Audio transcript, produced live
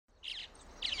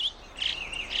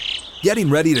Getting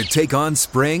ready to take on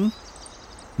spring?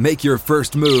 Make your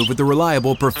first move with the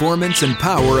reliable performance and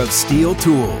power of Steel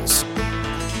tools.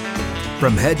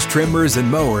 From hedge trimmers and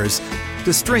mowers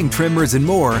to string trimmers and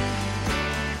more,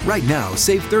 right now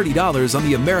save $30 on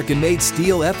the American-made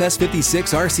Steel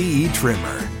FS56 RCE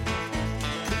trimmer.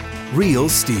 Real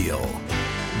Steel.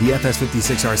 The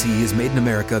FS56 RCE is made in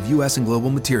America of U.S. and global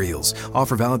materials.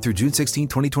 Offer valid through June 16,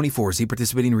 2024. See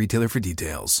participating retailer for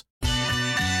details.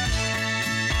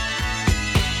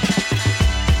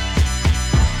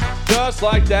 Just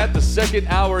like that, the second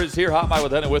hour is here. Hot Mike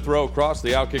with Henry Withrow across the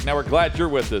Outkick Network. Glad you're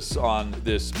with us on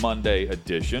this Monday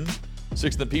edition.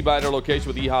 6th and Peabody location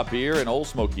with EHOP Beer and Old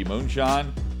Smoky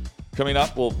Moonshine. Coming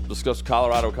up, we'll discuss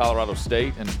Colorado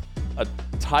State, and a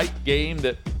tight game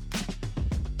that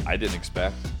I didn't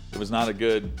expect. It was not a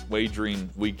good wagering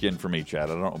weekend for me, Chad.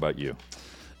 I don't know about you.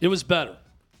 It was better.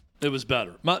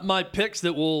 My picks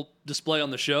that we'll display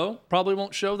on the show probably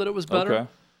won't show that it was better. Okay.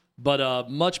 But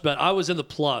much better. I was in the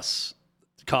plus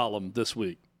column this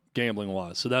week,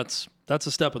 gambling-wise. So that's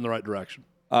a step in the right direction.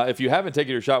 If you haven't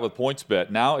taken your shot with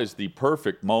PointsBet, now is the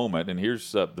perfect moment, and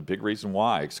here's the big reason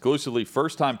why. Exclusively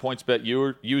first-time PointsBet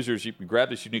users, you can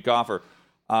grab this unique offer.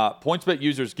 PointsBet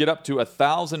users get up to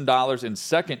 $1,000 in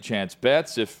second-chance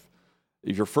bets. If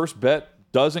your first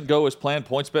bet doesn't go as planned,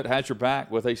 PointsBet has your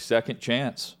back with a second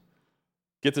chance.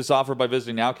 Get this offer by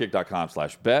visiting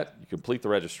outkick.com/bet. You complete the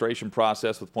registration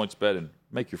process with PointsBet and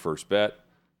make your first bet.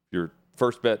 If your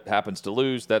first bet happens to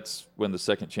lose, that's when the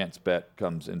second chance bet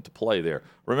comes into play there.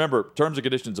 Remember, terms and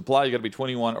conditions apply. You got to be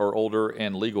 21 or older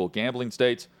and legal gambling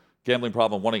states. Gambling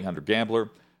problem, 1-800-GAMBLER.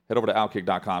 Head over to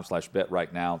outkick.com/bet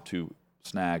right now to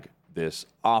snag this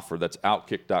offer. That's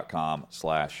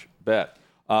outkick.com/bet.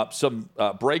 Some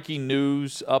breaking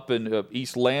news up in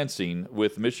East Lansing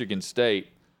with Michigan State.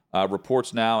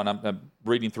 Reports now, and I'm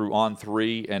reading through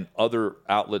On3, and other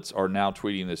outlets are now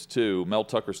tweeting this too. Mel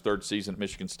Tucker's third season at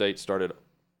Michigan State started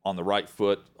on the right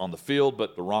foot on the field,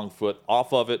 but the wrong foot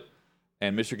off of it.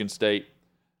 And Michigan State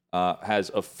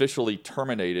has officially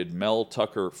terminated Mel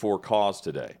Tucker for cause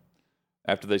today.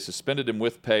 After they suspended him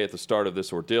with pay at the start of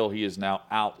this ordeal, he is now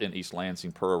out in East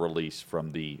Lansing per a release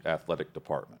from the athletic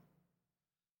department.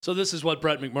 So this is what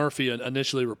Brett McMurphy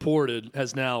initially reported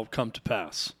has now come to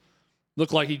pass.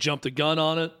 Looked like he jumped the gun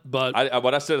on it, but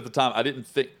what I said at the time,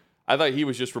 I thought he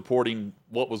was just reporting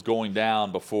what was going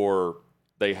down before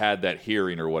they had that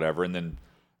hearing or whatever. And then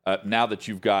now that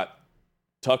you've got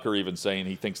Tucker even saying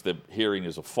he thinks the hearing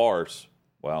is a farce,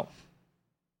 well,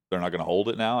 they're not going to hold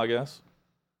it now, I guess.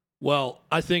 Well,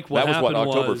 I think what happened was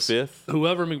October 5th?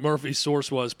 Whoever McMurphy's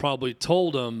source was probably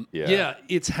told him, yeah,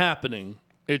 it's happening.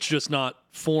 It's just not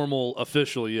formal,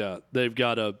 official yet. They've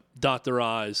got to dot their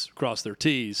I's, cross their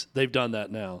T's. They've done that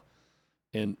now.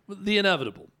 And the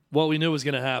inevitable, what we knew was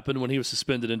going to happen when he was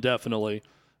suspended indefinitely,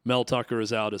 Mel Tucker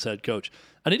is out as head coach.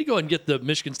 I need to go ahead and get the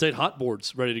Michigan State hot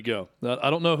boards ready to go. I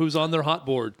don't know who's on their hot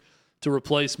board to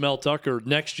replace Mel Tucker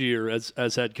next year as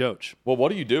head coach. Well,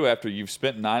 what do you do after you've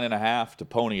spent $9.5 to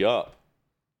pony up?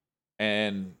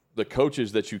 And the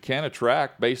coaches that you can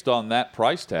attract based on that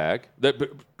price tag,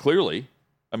 clearly,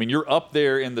 I mean, you're up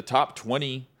there in the top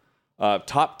 20,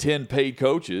 top 10 paid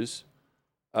coaches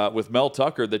with Mel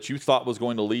Tucker that you thought was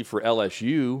going to leave for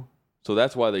LSU, so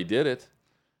that's why they did it.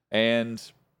 And,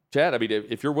 Chad, I mean,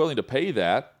 if you're willing to pay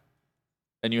that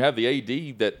and you have the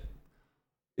AD that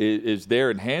is there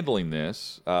and handling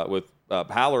this with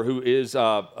Howell, who is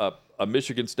a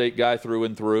Michigan State guy through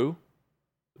and through,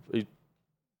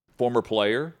 former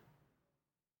player,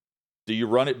 do you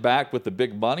run it back with the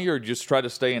big money or just try to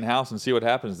stay in-house and see what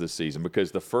happens this season?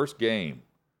 Because the first game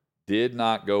did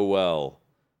not go well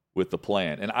with the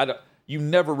plan. And you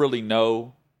never really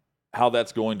know how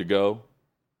that's going to go.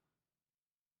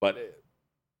 But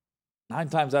 9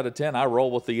 times out of 10, I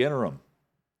roll with the interim.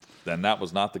 Then that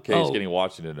was not the case getting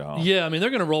Washington at home. Yeah, I mean,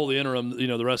 they're going to roll the interim,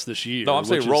 the rest of this year. No, I'm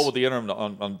saying roll with the interim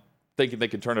on thinking they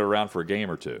can turn it around for a game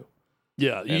or two.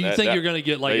 Yeah, you think you're going to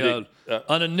get like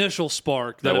an initial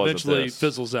spark that eventually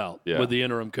fizzles out with the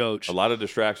interim coach. A lot of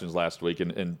distractions last week,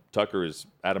 and Tucker is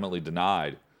adamantly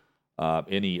denied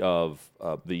any of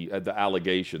the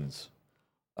allegations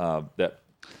that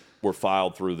were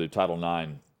filed through the Title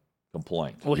IX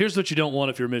complaint. Well, here's what you don't want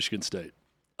if you're Michigan State.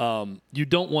 You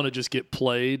don't want to just get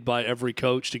played by every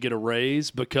coach to get a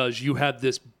raise because you have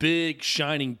this big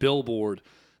shining billboard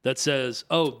that says,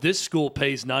 oh, this school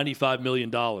pays $95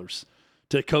 million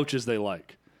to coaches they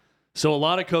like. So a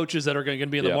lot of coaches that are going to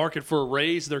be in the market for a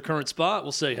raise their current spot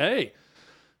will say, hey,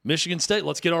 Michigan State,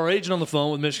 let's get our agent on the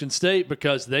phone with Michigan State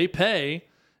because they pay,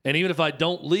 and even if I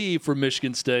don't leave for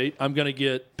Michigan State, I'm going to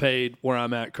get paid where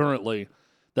I'm at currently.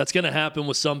 That's going to happen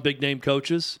with some big-name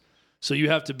coaches. So you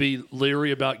have to be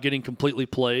leery about getting completely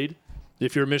played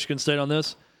if you're Michigan State on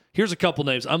this. Here's a couple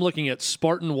names. I'm looking at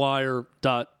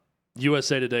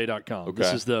SpartanWire.usatoday.com. Okay.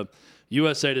 This is the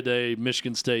USA Today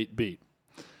Michigan State beat.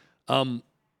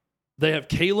 They have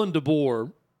Kalen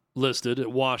DeBoer listed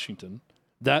at Washington.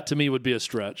 That, to me, would be a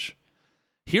stretch.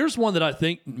 Here's one that I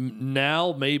think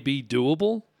now may be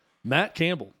doable. Matt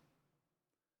Campbell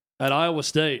at Iowa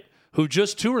State, who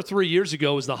just 2 or 3 years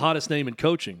ago was the hottest name in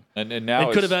coaching. And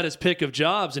now could have had his pick of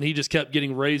jobs, and he just kept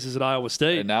getting raises at Iowa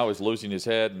State. And now he's losing his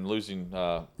head and losing his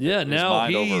now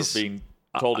mind over he's being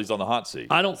told he's on the hot seat.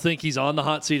 I don't think he's on the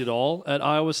hot seat at all at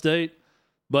Iowa State,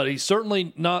 but he's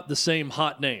certainly not the same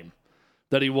hot name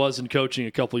that he was in coaching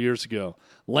a couple years ago.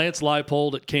 Lance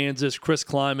Leipold at Kansas, Chris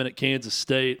Kleiman at Kansas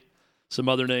State, some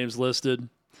other names listed.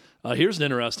 Here's an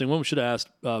interesting one. We should have asked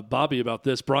Bobby about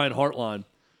this. Brian Hartline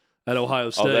at Ohio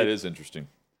State. Oh, that is interesting.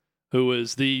 Who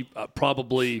is the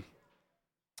probably,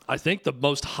 I think, the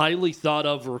most highly thought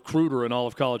of recruiter in all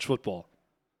of college football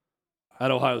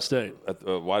at Ohio State. At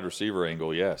the wide receiver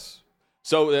angle, yes.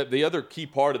 So the other key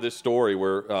part of this story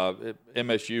where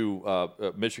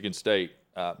MSU, Michigan State,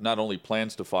 not only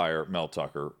plans to fire Mel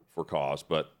Tucker for cause,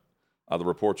 but the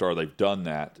reports are they've done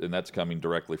that, and that's coming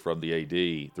directly from the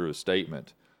AD through a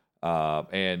statement.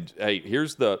 And, hey,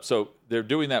 so they're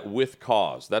doing that with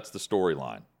cause. That's the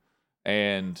storyline.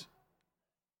 And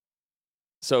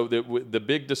so the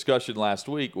big discussion last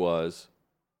week was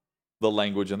the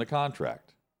language in the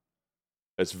contract.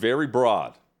 It's very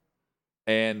broad.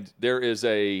 And there is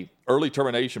a early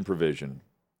termination provision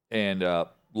and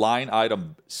line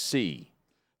item C.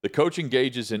 The coach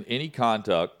engages in any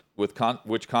conduct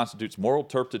which constitutes moral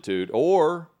turpitude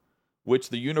or which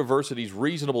the university's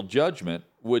reasonable judgment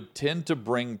would tend to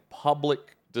bring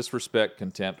public disrespect,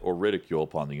 contempt, or ridicule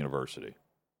upon the university.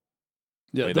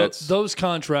 Yeah, I mean, those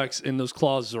contracts and those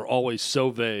clauses are always so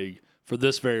vague for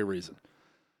this very reason.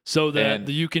 So that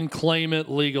you can claim it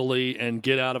legally and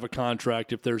get out of a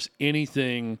contract if there's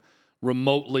anything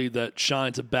remotely that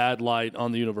shines a bad light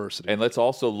on the university. And let's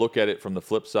also look at it from the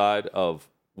flip side of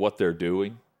what they're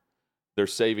doing. They're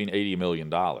saving $80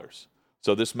 million.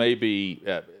 So this may be,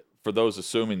 for those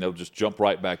assuming they'll just jump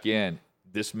right back in,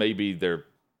 this may be their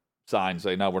sign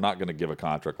saying, no, we're not going to give a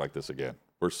contract like this again.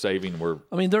 We're saving.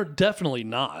 I mean, they're definitely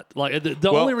not. Like the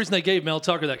only reason they gave Mel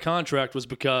Tucker that contract was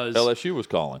because LSU was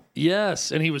calling.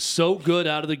 Yes, and he was so good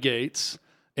out of the gates,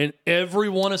 and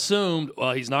everyone assumed,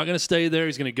 well, he's not going to stay there.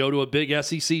 He's going to go to a big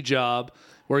SEC job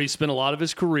where he spent a lot of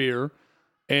his career,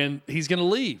 and he's going to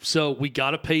leave. So we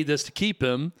got to pay this to keep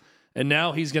him, and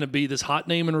now he's going to be this hot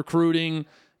name in recruiting,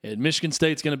 and Michigan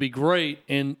State's going to be great,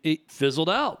 and it fizzled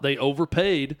out. They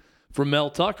overpaid for Mel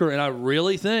Tucker, and I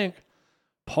really think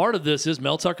part of this is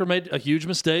Mel Tucker made a huge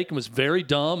mistake and was very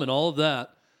dumb and all of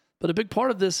that. But a big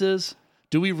part of this is,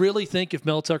 do we really think if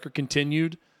Mel Tucker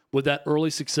continued with that early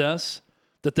success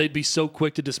that they'd be so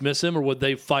quick to dismiss him, or would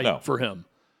they fight for him?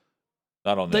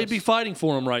 Not on this. They'd be fighting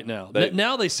for him right now.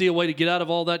 Now they see a way to get out of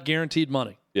all that guaranteed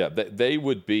money. Yeah, they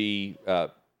would be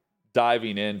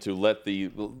diving in to let the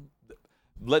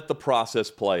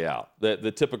process play out.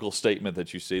 The typical statement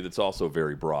that you see that's also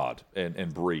very broad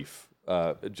and brief.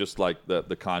 Just like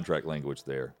the contract language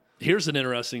there. Here's an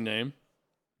interesting name.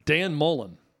 Dan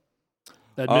Mullen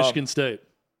at Michigan State.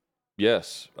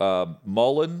 Yes.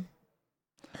 Mullen.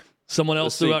 Someone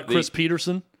else threw out Chris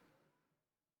Peterson.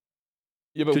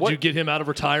 Yeah, but Could you get him out of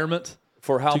retirement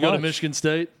for how to much? Go to Michigan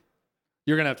State?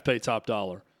 You're going to have to pay top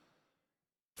dollar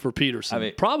for Peterson. I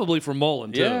mean, probably for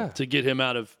Mullen, too, to get him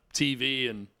out of TV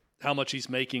and how much he's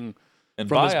making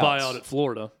from his buyout at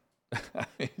Florida.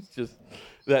 It's just...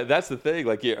 That's the thing.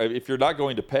 Like, if you're not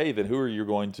going to pay, then who are you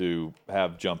going to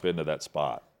have jump into that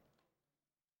spot?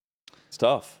 It's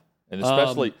tough, and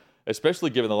especially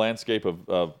given the landscape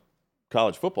of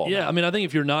college football. Yeah, now. I mean, I think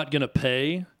if you're not going to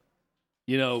pay,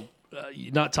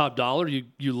 not top dollar, you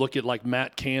look at like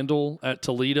Matt Candle at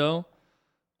Toledo,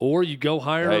 or you go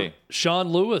hire Sean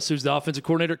Lewis, who's the offensive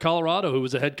coordinator at Colorado, who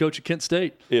was a head coach at Kent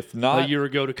State a year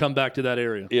ago, to come back to that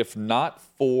area. If not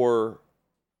for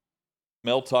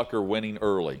Mel Tucker winning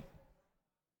early,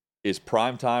 is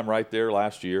prime time right there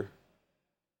last year?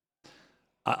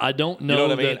 I don't know. You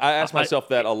know what I mean? I ask myself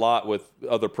that a lot with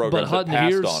other programs that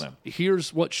passed on him.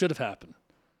 Here's what should have happened.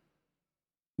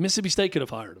 Mississippi State could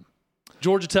have hired him.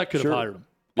 Georgia Tech could have hired him.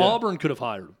 Yeah. Auburn could have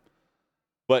hired him.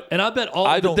 And I bet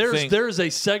there's a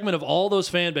segment of all those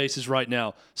fan bases right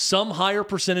now, some higher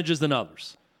percentages than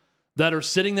others, that are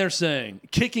sitting there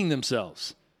kicking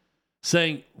themselves,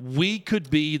 saying, we could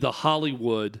be the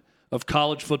Hollywood of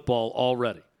college football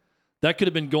already. That could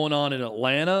have been going on in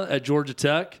Atlanta at Georgia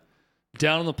Tech,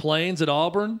 down in the plains at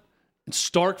Auburn, in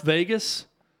Stark, Vegas.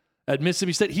 at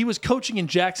Mississippi State. He was coaching in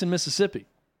Jackson, Mississippi.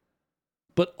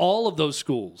 But all of those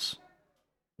schools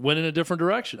went in a different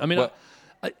direction. I mean,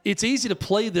 it's easy to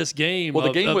play this game.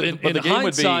 Well, in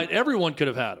hindsight, everyone could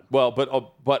have had him. Well,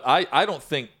 but I don't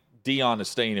think Deion is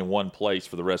staying in one place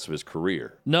for the rest of his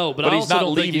career. No, but he's also not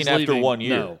don't think leaving he's after leaving. 1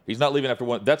 year. No. He's not leaving after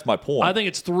one. That's my point. I think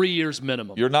it's 3 years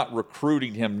minimum. You're not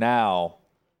recruiting him now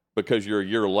because you're a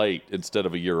year late instead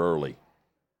of a year early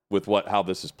with how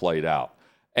this has played out.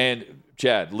 And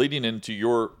Chad, leading into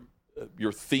your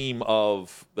theme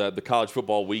of the college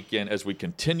football weekend as we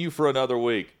continue for another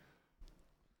week,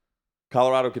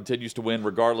 Colorado continues to win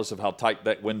regardless of how tight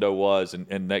that window was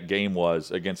and that game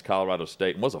was against Colorado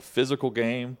State. It was a physical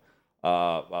game,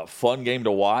 a fun game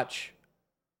to watch,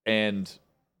 and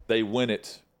they win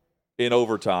it in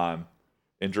overtime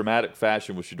in dramatic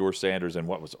fashion with Shedeur Sanders and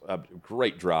what was a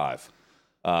great drive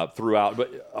throughout.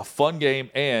 But a fun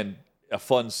game and a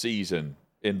fun season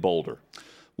in Boulder.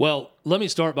 Well, let me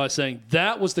start by saying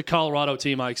that was the Colorado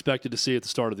team I expected to see at the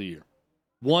start of the year.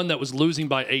 One that was losing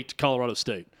by 8 to Colorado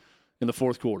State in the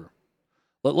fourth quarter.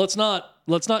 Let's not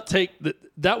take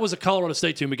that was a Colorado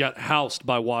State team who got housed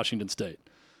by Washington State.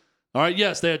 All right,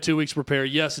 yes, they had 2 weeks to prepare.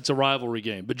 Yes, it's a rivalry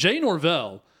game. But Jay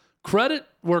Norvell, credit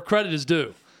where credit is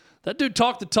due. That dude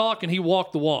talked the talk and he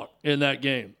walked the walk in that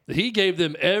game. He gave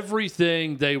them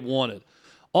everything they wanted.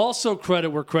 Also, credit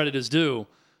where credit is due.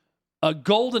 A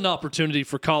golden opportunity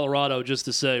for Colorado just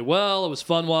to say, well, it was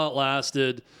fun while it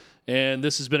lasted, and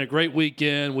this has been a great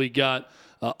weekend. We got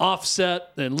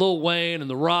Offset and Lil Wayne and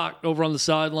The Rock over on the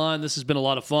sideline. This has been a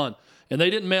lot of fun. And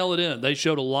they didn't mail it in. They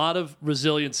showed a lot of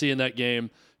resiliency in that game,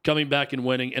 coming back and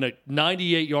winning, and a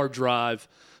 98-yard drive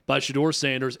by Shedeur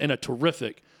Sanders and a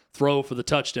terrific throw for the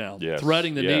touchdown,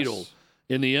 threading the needle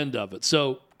in the end of it.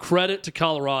 So credit to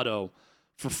Colorado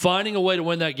for finding a way to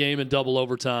win that game in double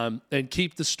overtime and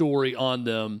keep the story on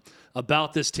them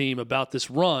about this team, about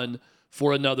this run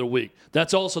for another week.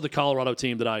 That's also the Colorado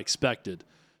team that I expected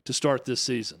to start this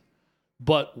season.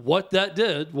 But what that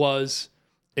did was,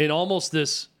 in almost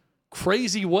this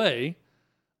crazy way,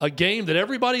 a game that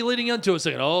everybody leading into is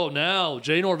saying, oh, now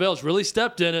Jay Norvell's really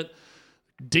stepped in it.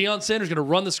 Deion Sanders going to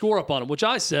run the score up on him, which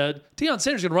I said, Deion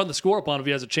Sanders going to run the score up on him if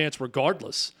he has a chance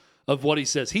regardless of what he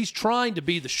says. He's trying to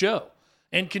be the show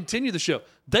and continue the show.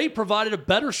 They provided a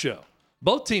better show.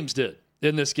 Both teams did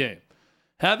in this game.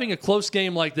 Having a close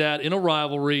game like that in a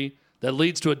rivalry that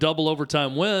leads to a double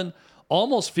overtime win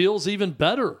almost feels even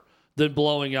better than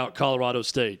blowing out Colorado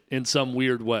State in some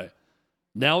weird way.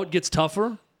 Now it gets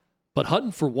tougher, but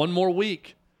Hutton, for one more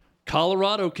week,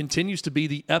 Colorado continues to be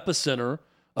the epicenter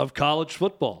of college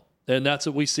football, and that's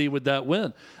what we see with that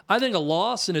win. I think a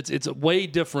loss, and it's way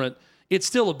different. It's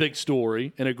still a big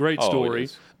story and a great story,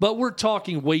 but we're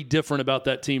talking way different about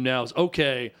that team now. It's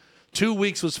okay, 2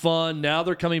 weeks was fun. Now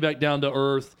they're coming back down to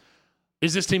earth.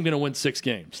 Is this team going to win 6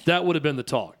 games? That would have been the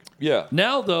talk. Yeah.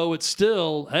 Now, though, it's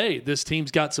still, hey, this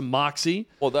team's got some moxie.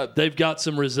 Well, they've got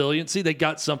some resiliency. They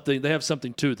got something. They have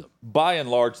something to them. By and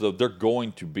large, though, they're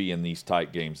going to be in these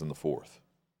tight games in the fourth.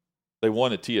 They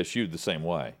won at TSU the same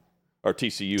way, or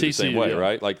TCU the same way,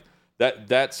 right? Like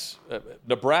that's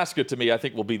Nebraska to me. I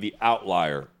think will be the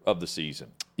outlier of the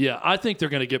season. Yeah, I think they're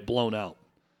going to get blown out.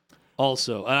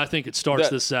 Also, and I think it starts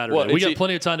this Saturday. Well, we got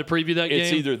plenty of time to preview that game.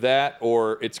 It's either that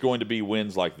or it's going to be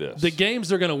wins like this. The games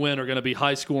they're going to win are going to be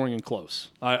high scoring and close.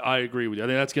 I agree with you. I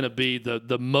think that's going to be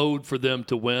the mode for them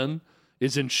to win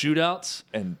is in shootouts.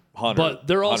 And but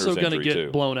they're also going to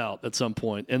get blown out at some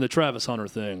point. And the Travis Hunter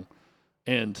thing,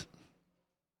 and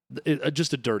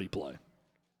just a dirty play.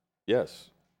 Yes.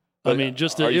 I mean,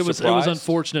 it was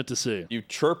unfortunate to see. You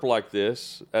chirp like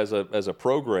this as a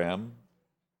program.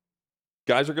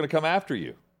 Guys are going to come after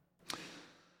you,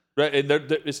 right? And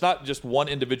it's not just one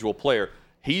individual player.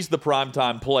 He's the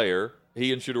primetime player,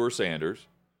 he and Shedeur Sanders.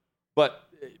 But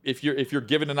if you're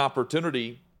given an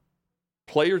opportunity,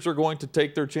 players are going to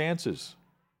take their chances.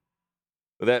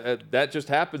 That just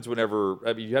happens whenever.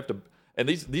 I mean, you have to. And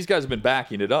these guys have been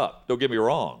backing it up. Don't get me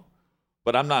wrong,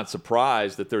 but I'm not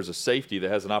surprised that there's a safety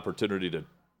that has an opportunity to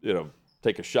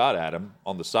take a shot at him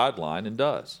on the sideline and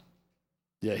does.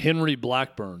 Yeah, Henry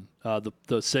Blackburn,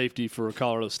 the safety for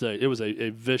Colorado State. It was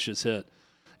a vicious hit.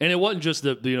 And it wasn't just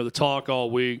the talk all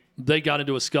week. They got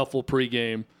into a scuffle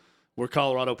pregame where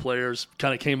Colorado players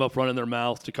kind of came up running their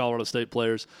mouth to Colorado State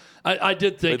players. I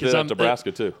did think they did that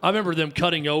Nebraska too. I remember them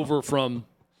cutting over from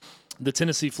the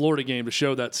Tennessee-Florida game to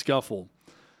show that scuffle.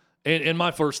 And my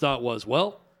first thought was,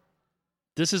 well,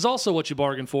 this is also what you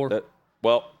bargained for.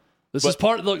 This is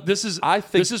part of this is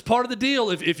part of the deal.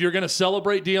 If you're going to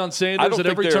celebrate Deion Sanders at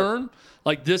every turn,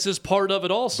 like this is part of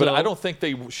it also. But I don't think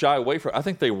they shy away from it. I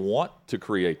think they want to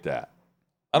create that.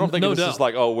 I don't think No this doubt. is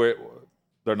like,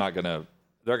 they're not gonna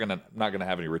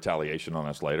have any retaliation on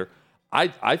us later.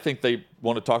 I think they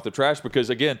want to talk the trash because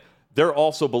again, they're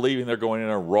also believing they're going in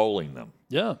and rolling them.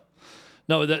 Yeah.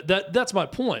 No, that's my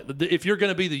point. If you're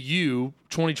going to be the U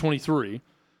 2023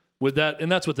 with that,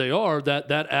 and that's what they are, that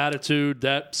attitude,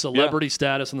 that celebrity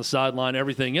status on the sideline,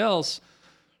 everything else,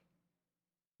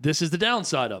 this is the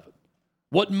downside of it.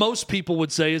 What most people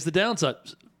would say is the downside.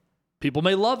 People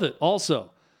may love it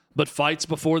also, but fights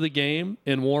before the game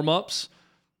in warm-ups,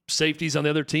 safeties on the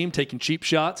other team taking cheap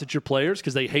shots at your players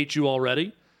because they hate you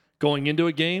already going into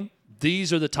a game.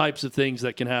 These are the types of things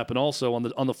that can happen also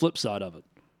on the flip side of it.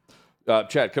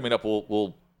 Chad, coming up,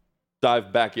 we'll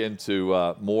dive back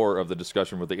into more of the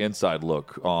discussion with the inside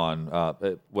look on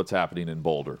what's happening in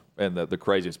Boulder and the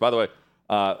craziness. By the way,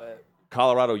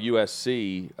 Colorado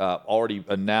USC already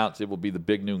announced it will be the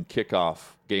big noon kickoff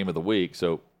game of the week.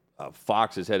 So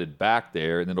Fox is headed back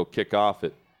there, and then it'll kick off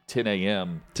at 10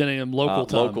 a.m. 10 a.m.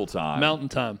 local time. Mountain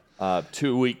time.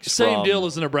 2 weeks Same deal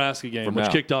as the Nebraska game, which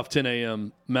now. kicked off 10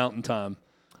 a.m. Mountain time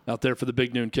out there for the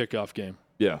big noon kickoff game.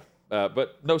 Yeah,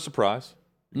 but no surprise.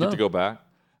 You get to go back.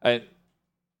 And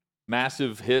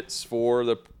massive hits for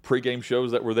the pregame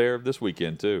shows that were there this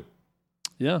weekend, too.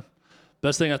 Yeah.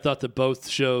 Best thing I thought that both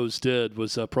shows did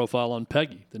was a profile on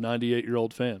Peggy, the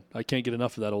 98-year-old fan. I can't get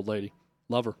enough of that old lady.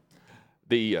 Love her.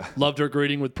 Loved her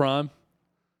greeting with Prime.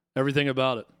 Everything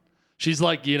about it. She's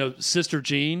like, Sister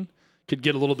Jean could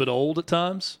get a little bit old at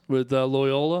times with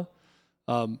Loyola.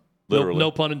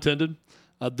 No pun intended.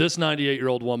 This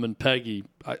 98-year-old woman, Peggy,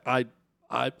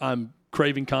 I'm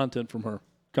craving content from her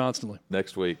constantly.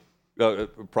 Next week.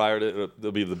 Prior to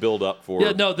there'll be the build-up for...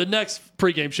 Yeah, no, the next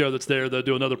pregame show that's there, they'll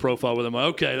do another profile with him.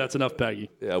 Okay, that's enough, Peggy.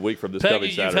 Yeah, a week from this Peggy,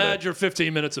 coming Saturday. you've had your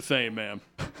 15 minutes of fame, ma'am.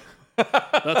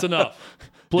 That's enough.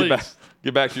 Please.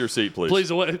 Get back to your seat, please.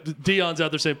 Please, away. Dion's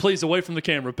out there saying, please, away from the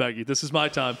camera, Peggy. This is my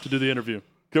time to do the interview.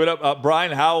 Coming up,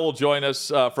 Brian Howell will join us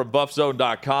from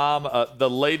BuffZone.com. The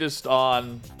latest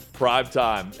on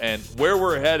primetime and where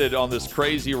we're headed on this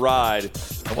crazy ride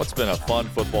and what's been a fun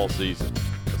football season.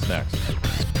 That's next.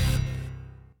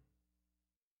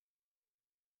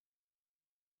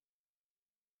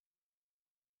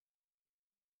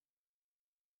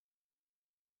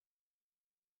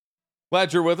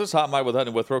 Glad you're with us. Hot Mic with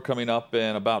Hutton Withrow coming up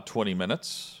in about 20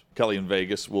 minutes. Kelly in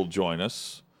Vegas will join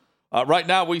us. Right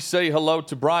now, we say hello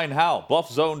to Brian Howell,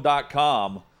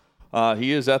 BuffZone.com.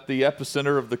 He is at the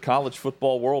epicenter of the college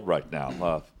football world right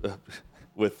now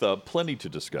with plenty to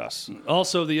discuss.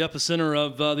 Also the epicenter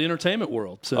of the entertainment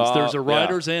world. Since there's a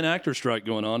writers and actor strike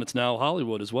going on, it's now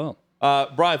Hollywood as well.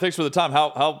 Brian, thanks for the time.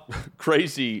 How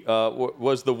crazy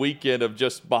was the weekend of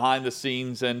just behind the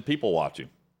scenes and people watching?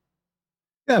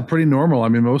 Yeah, pretty normal. I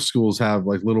mean, most schools have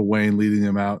like Lil Wayne leading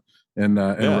them out and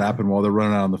rapping while they're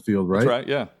running out on the field, right? That's right,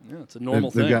 yeah. Yeah, it's a normal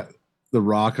thing. They've got The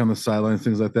Rock on the sideline,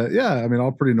 things like that. Yeah, I mean,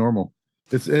 all pretty normal.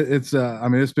 It's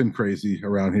it's been crazy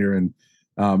around here, and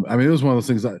it was one of those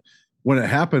things that when it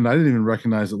happened, I didn't even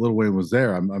recognize that Lil Wayne was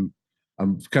there. I'm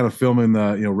kind of filming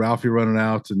the Ralphie running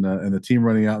out and the team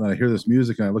running out, and I hear this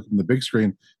music, and I look at the big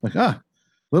screen, like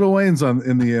Lil Wayne's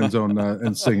in the end zone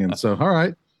and singing. So all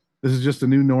right, this is just a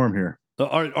new norm here.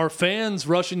 Are fans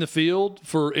rushing the field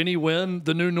for any win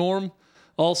the new norm?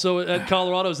 Also at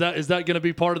Colorado, is that going to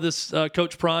be part of this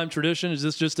Coach Prime tradition? Is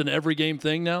this just an every game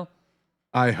thing now?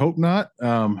 I hope not.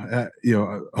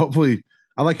 Hopefully,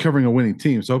 I like covering a winning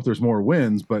team, so I hope there's more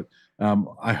wins. But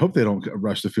I hope they don't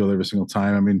rush the field every single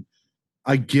time. I mean,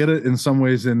 I get it in some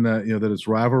ways in that it's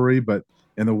rivalry, but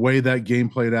in the way that game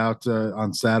played out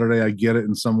on Saturday, I get it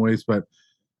in some ways, but.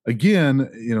 Again,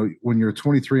 when you're a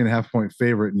 23.5 point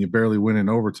favorite and you barely win in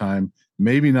overtime,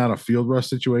 maybe not a field rush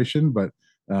situation, but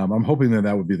I'm hoping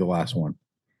that would be the last one.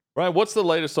 Ryan, what's the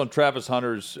latest on Travis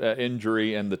Hunter's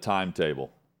injury and the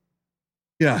timetable?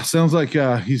 Yeah, sounds like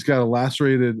he's got a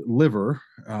lacerated liver,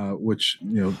 which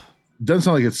doesn't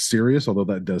sound like it's serious, although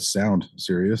that does sound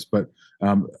serious. But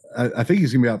I think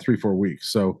he's going to be out 3-4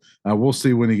 weeks, so we'll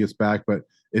see when he gets back. But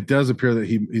it does appear that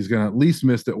he's going to at least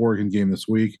miss the Oregon game this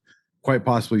week. Quite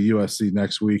possibly USC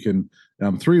next week, and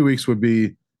 3 weeks would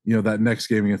be that next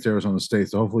game against Arizona State.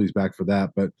 So hopefully he's back for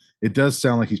that. But it does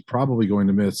sound like he's probably going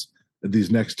to miss these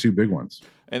next two big ones.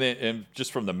 And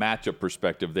just from the matchup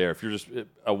perspective, there, if you're just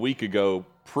a week ago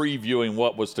previewing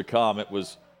what was to come, it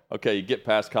was okay. You get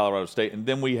past Colorado State, and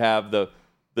then we have the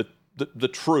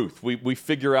truth. We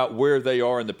figure out where they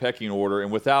are in the pecking order,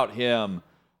 and without him.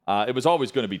 It was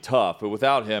always going to be tough, but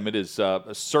without him, it is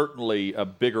certainly a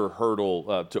bigger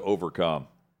hurdle to overcome.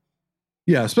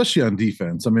 Yeah, especially on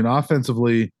defense. I mean,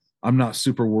 offensively, I'm not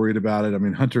super worried about it. I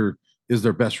mean, Hunter is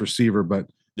their best receiver, but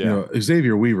Yeah.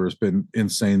 Xavier Weaver has been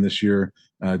insane this year.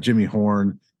 Jimmy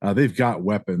Horn, they've got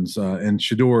weapons, and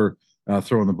Shador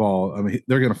throwing the ball. I mean,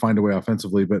 they're going to find a way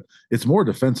offensively, but it's more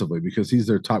defensively because he's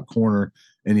their top corner,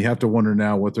 and you have to wonder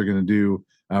now what they're going to do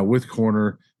with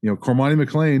corner. Cormani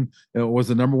McClain was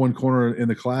the number one corner in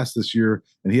the class this year,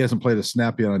 and he hasn't played a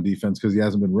snap yet on defense because he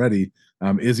hasn't been ready.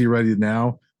 Is he ready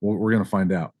now? Well, we're going to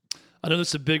find out. I know this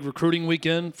is a big recruiting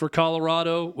weekend for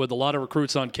Colorado with a lot of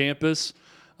recruits on campus.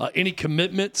 Any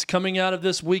commitments coming out of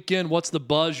this weekend? What's the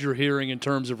buzz you're hearing in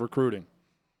terms of recruiting?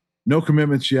 No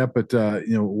commitments yet, but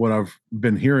what I've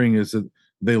been hearing is that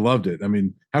they loved it. I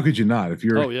mean, how could you not? If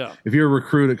you're if you're a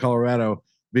recruit at Colorado,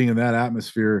 being in that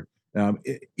atmosphere,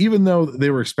 even though they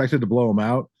were expected to blow them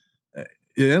out, it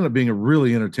ended up being a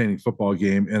really entertaining football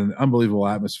game and an unbelievable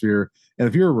atmosphere. And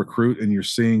if you're a recruit and you're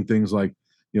seeing things like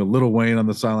Lil Wayne on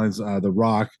the sidelines, The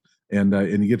Rock, and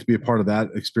you get to be a part of that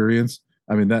experience,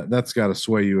 I mean that's got to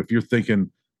sway you. If you're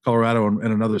thinking Colorado and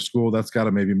another school, that's got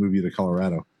to maybe move you to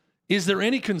Colorado. Is there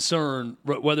any concern,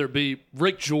 whether it be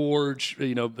Rick George,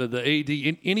 the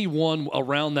AD, anyone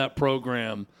around that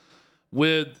program,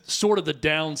 with sort of the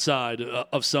downside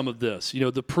of some of this?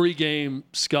 The pregame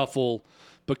scuffle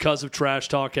because of trash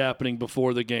talk happening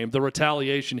before the game, the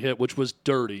retaliation hit, which was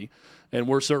dirty, and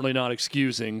we're certainly not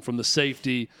excusing from the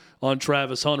safety on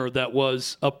Travis Hunter that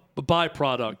was a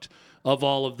byproduct of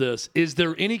all of this. Is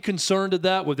there any concern to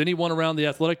that with anyone around the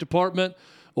athletic department,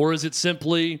 or is it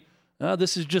simply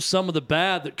this is just some of the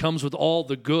bad that comes with all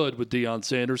the good with Deion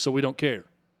Sanders, so we don't care?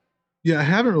 Yeah, I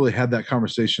haven't really had that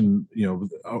conversation,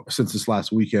 since this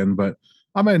last weekend, but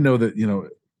I might know that,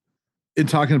 in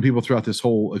talking to people throughout this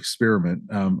whole experiment,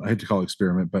 I hate to call it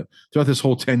experiment, but throughout this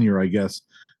whole tenure, I guess,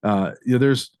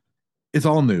 it's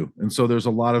all new. And so there's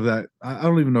a lot of that. I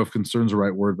don't even know if concern's the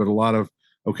right word, but a lot of,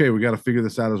 okay, we got to figure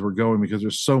this out as we're going because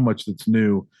there's so much that's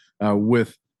new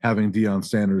with having Deion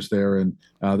Sanders there, and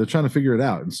they're trying to figure it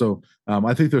out. And so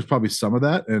I think there's probably some of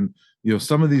that. And,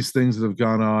 some of these things that have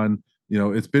gone on,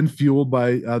 it's been fueled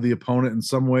by the opponent in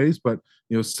some ways, but,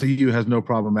 CU has no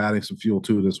problem adding some fuel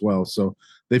to it as well. So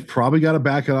they've probably got to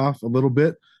back it off a little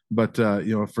bit. But,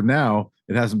 for now,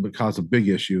 it hasn't caused a big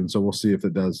issue. And so we'll see if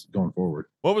it does going forward.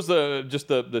 What was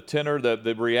the tenor,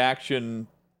 the reaction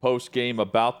post-game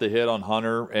about the hit on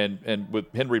Hunter and with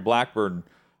Henry Blackburn?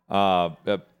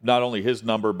 Not only his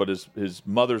number, but his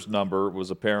mother's number was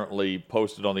apparently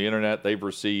posted on the internet. They've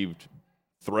received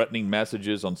threatening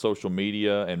messages on social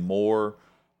media and more.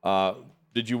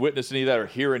 Did you witness any of that or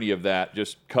hear any of that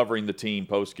just covering the team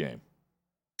post-game?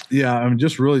 Yeah, I'm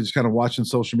just kind of watching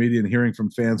social media and hearing from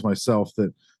fans myself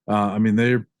that,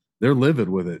 they're livid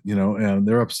with it, and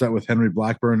they're upset with Henry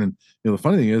Blackburn. And, the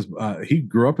funny thing is he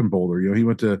grew up in Boulder. He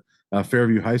went to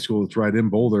Fairview High School. That's right in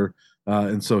Boulder.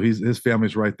 And so his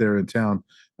family's right there in town.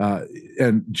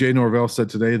 And Jay Norvell said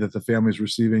today that the family's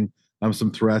receiving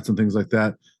some threats and things like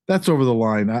that. That's over the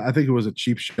line. I think it was a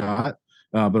cheap shot,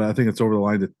 but I think it's over the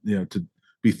line to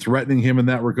be threatening him in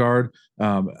that regard.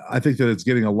 I think that it's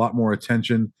getting a lot more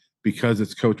attention because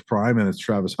it's Coach Prime and it's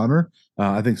Travis Hunter.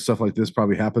 I think stuff like this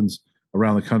probably happens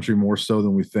around the country more so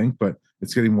than we think, but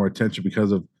it's getting more attention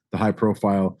because of the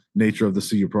high-profile nature of the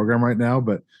CU program right now.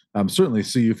 But certainly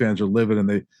CU fans are livid, and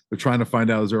they're trying to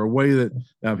find out, is there a way that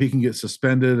he can get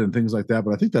suspended and things like that?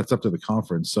 But I think that's up to the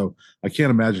conference, so I can't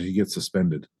imagine he gets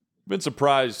suspended. Been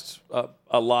surprised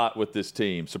a lot with this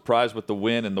team. Surprised with the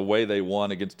win and the way they won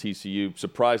against TCU.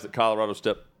 Surprised that Colorado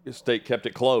State kept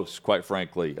it close, quite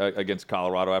frankly, against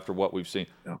Colorado after what we've seen.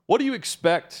 Yeah. What do you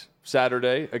expect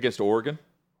Saturday against Oregon?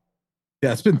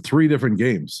 Yeah, it's been 3 different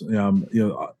games. A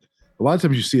lot of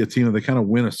times you see a team that they kind of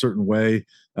win a certain way.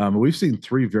 We've seen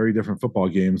 3 very different football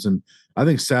games, and I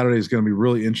think Saturday is going to be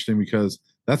really interesting because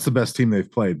that's the best team they've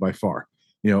played by far.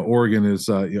 Oregon is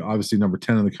obviously number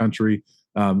 10 in the country.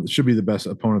 Should be the best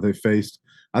opponent they've faced.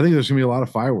 I think there's going to be a lot of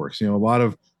fireworks. A lot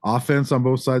of offense on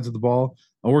both sides of the ball.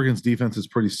 Oregon's defense is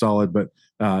pretty solid, but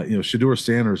Shador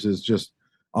Sanders is just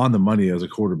on the money as a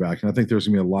quarterback, and I think there's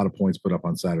going to be a lot of points put up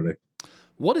on Saturday.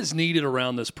 What is needed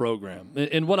around this program?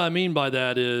 And what I mean by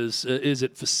that is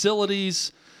it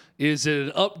facilities? Is it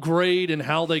an upgrade in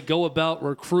how they go about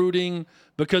recruiting?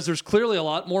 Because there's clearly a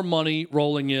lot more money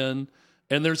rolling in,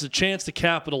 and there's a chance to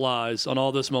capitalize on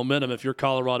all this momentum if you're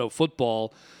Colorado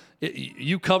football.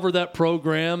 You cover that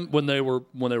program when they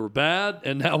were bad,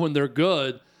 and now when they're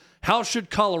good. How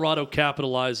should Colorado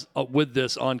capitalize with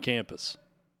this on campus?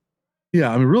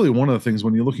 Yeah, really one of the things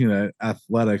when you're looking at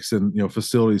athletics and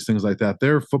facilities, things like that,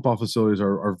 their football facilities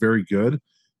are very good.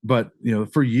 But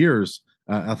for years,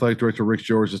 athletic director Rick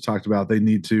George has talked about they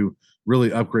need to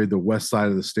really upgrade the west side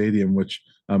of the stadium, which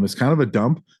is kind of a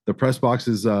dump. The press box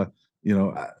is, I've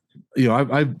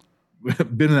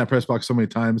been in that press box so many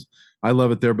times. I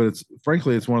love it there, but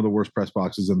frankly, it's one of the worst press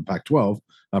boxes in the Pac-12.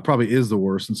 Probably is the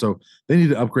worst. And so they need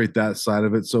to upgrade that side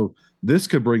of it. So this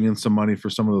could bring in some money for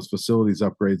some of those facilities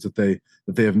upgrades that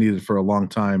they have needed for a long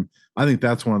time. I think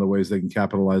that's one of the ways they can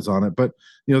capitalize on it. But,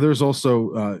 there's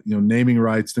also, naming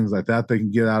rights, things like that they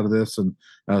can get out of this. And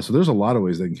so there's a lot of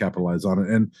ways they can capitalize on it.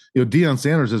 And, Deion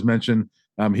Sanders has mentioned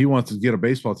he wants to get a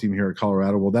baseball team here at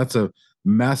Colorado. Well, that's a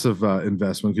massive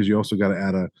investment because you also got to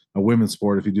add a women's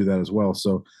sport if you do that as well.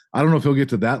 So I don't know if he'll get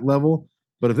to that level,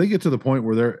 but if they get to the point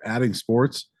where they're adding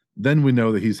sports, then we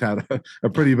know that he's had a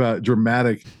pretty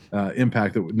dramatic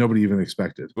impact that nobody even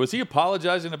expected. Was he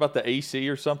apologizing about the AC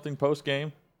or something post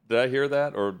game? Did I hear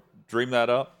that or dream that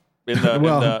up in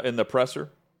the in the presser?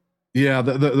 Yeah,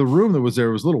 the room that was there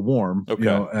was a little warm.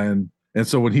 Okay. And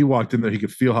so when he walked in there, he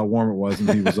could feel how warm it was, and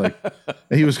he was like,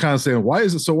 he was kind of saying, "Why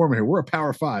is it so warm in here? We're a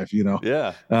Power 5,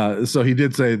 Yeah. So he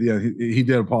did say, he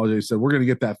did apologize. He said, "We're going to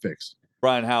get that fixed."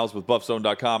 Brian Howells with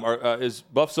BuffZone.com. Is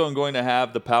BuffZone going to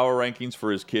have the power rankings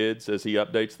for his kids as he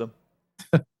updates them?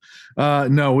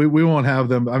 No, we won't have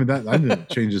them. I mean, that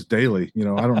changes daily. I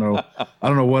don't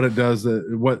know what it does,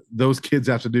 what those kids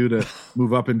have to do to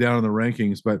move up and down in the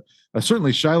rankings. But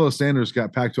certainly Shiloh Sanders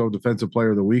got Pac-12 Defensive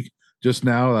Player of the Week just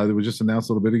now. It was just announced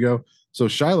a little bit ago. So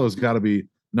Shiloh's got to be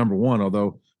number one.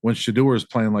 Although when Shador is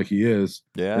playing like he is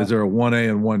there a 1A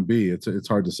and 1B? It's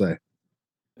hard to say.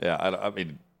 Yeah, I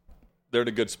mean, they're in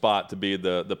a good spot to be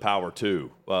the power 2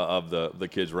 of the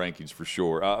kids' rankings for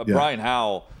sure. Brian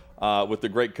Howell. With the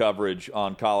great coverage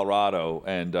on Colorado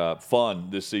and fun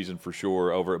this season for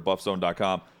sure over at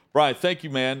BuffZone.com. Brian, thank you,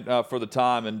 man, for the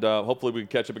time, and hopefully we can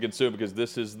catch up again soon because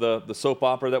this is the soap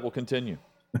opera that will continue.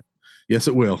 Yes,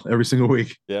 it will, every single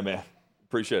week. Yeah, man.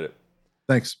 Appreciate it.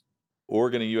 Thanks.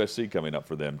 Oregon and USC coming up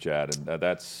for them, Chad, and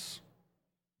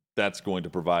that's going to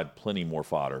provide plenty more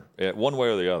fodder, one way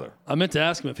or the other. I meant to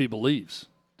ask him if he believes.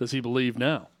 Does he believe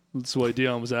now? That's the way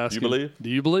Deion was asking. You believe? Do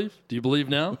you believe? Do you believe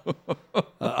now?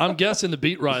 I'm guessing the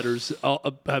beat writers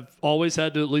have always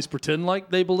had to at least pretend like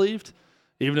they believed,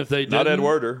 even if they didn't. Not Ed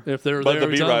Werder. If they're but there the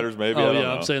beat writers maybe. Oh, I don't yeah,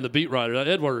 know. I'm saying the beat writer.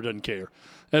 Ed Werder doesn't care.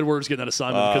 Ed Werder's getting that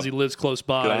assignment because he lives close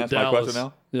by Can I in ask Dallas. my question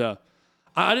now? Yeah.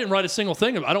 I didn't write a single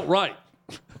thing. I don't write.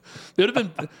 It would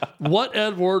have been what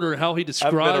Ed Werder, how he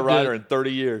described it. I've been a writer in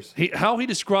 30 years. How he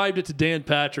described it to Dan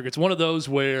Patrick. It's one of those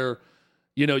where,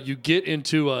 you get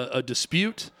into a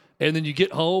dispute and then you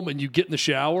get home and you get in the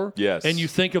shower. Yes. And you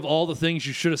think of all the things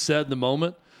you should have said in the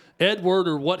moment. Ed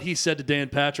Werder, what he said to Dan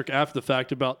Patrick after the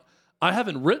fact about, I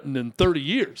haven't written in 30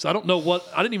 years. I don't know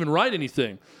I didn't even write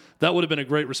anything. That would have been a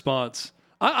great response.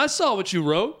 I saw what you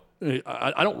wrote.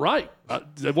 I don't write.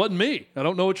 It wasn't me. I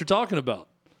don't know what you're talking about.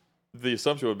 The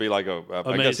assumption would be like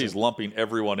I guess he's lumping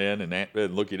everyone in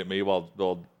and looking at me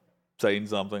while saying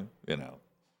something.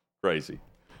 Crazy.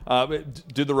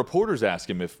 Did the reporters ask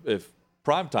him if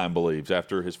Primetime believes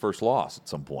after his first loss at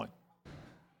some point?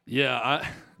 Yeah.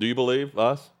 Do you believe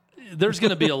us? There's going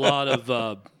to be a lot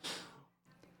of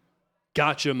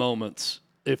gotcha moments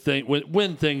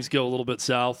when things go a little bit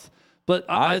south. But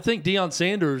I think Deion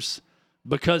Sanders,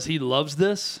 because he loves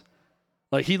this,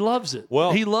 like he loves it.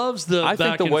 Well, he loves the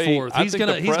back and forth. He's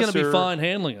gonna be fine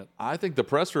handling it. I think the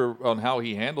presser on how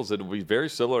he handles it will be very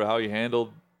similar to how he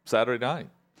handled Saturday night.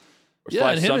 Yeah,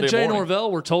 and him and Jay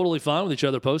Norvell were totally fine with each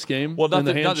other post game. Well, not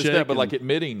just that, but like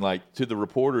admitting, like to the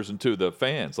reporters and to the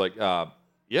fans, like, I'm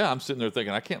sitting there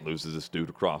thinking I can't lose to this dude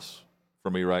across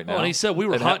from me right now. And he said we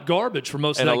were hot garbage for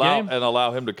most of that game, and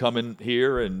allow him to come in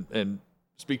here and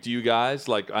speak to you guys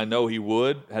like I know he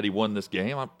would had he won this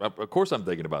game. Of course, I'm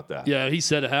thinking about that. Yeah, he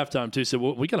said at halftime too. He said,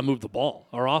 well, we got to move the ball.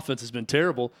 Our offense has been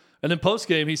terrible. And then post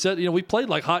game, he said, we played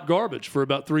like hot garbage for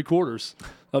about 3/4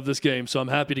 of this game. So I'm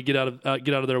happy to get out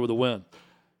of there with a win.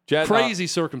 Chad, crazy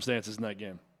circumstances in that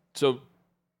game. So,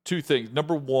 two things.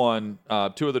 Number one,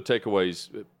 two other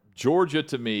takeaways. Georgia,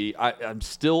 to me, I'm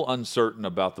still uncertain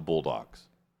about the Bulldogs.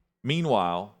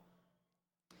 Meanwhile,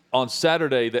 on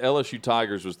Saturday, the LSU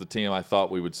Tigers was the team I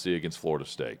thought we would see against Florida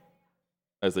State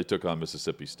as they took on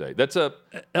Mississippi State. That's a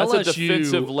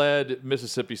defensive-led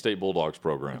Mississippi State Bulldogs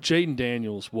program. Jaden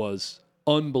Daniels was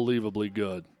unbelievably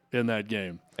good in that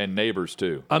game. And Neighbors,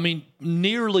 too. I mean,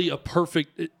 nearly a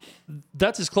perfect –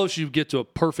 that's as close as you get to a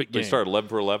perfect game. They started 11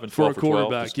 for 11, 12 for a for 12.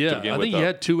 quarterback, yeah. I think he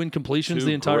had 2 incompletions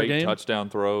the entire game. 2 great touchdown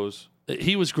throws.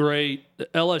 He was great.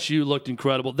 LSU looked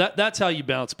incredible. That's how you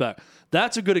bounce back.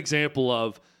 That's a good example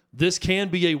of this can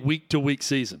be a week-to-week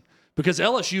season because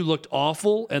LSU looked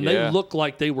awful, and they looked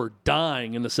like they were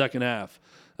dying in the second half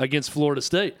against Florida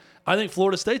State. I think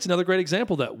Florida State's another great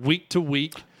example of that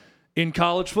week-to-week in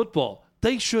college football.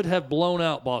 They should have blown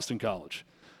out Boston College.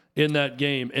 in that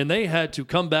game, and they had to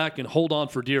come back and hold on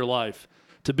for dear life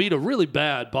to beat a really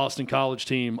bad Boston College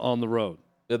team on the road.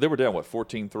 Yeah, they were down,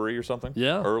 14-3 or something?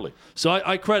 Yeah. Early. So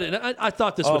I credit, and I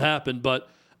thought this would happen, but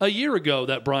a year ago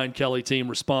that Brian Kelly team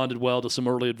responded well to some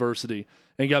early adversity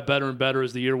and got better and better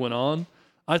as the year went on.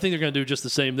 I think they're going to do just the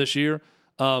same this year.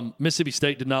 Mississippi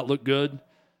State did not look good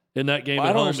in that game at home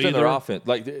I don't understand either. their offense.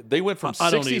 Like, they went from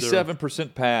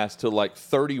 67% pass to like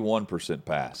 31%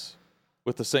 pass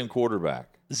with the same quarterback.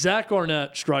 Zach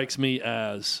Arnett strikes me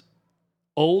as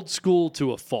old school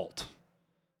to a fault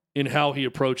in how he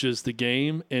approaches the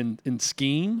game and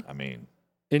scheme. I mean,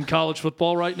 in college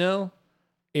football right now.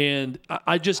 And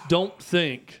I just don't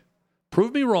think,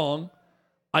 prove me wrong,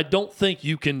 I don't think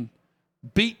you can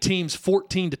beat teams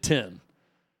 14-10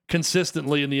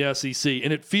 consistently in the SEC.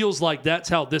 And it feels like that's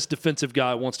how this defensive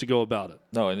guy wants to go about it.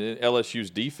 No, and LSU's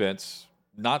defense,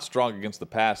 not strong against the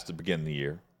pass to begin the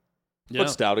year, Yeah. but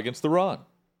stout against the run.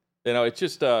 You know, it's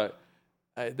just I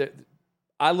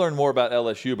learned more about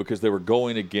LSU because they were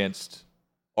going against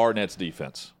Arnett's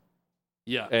defense.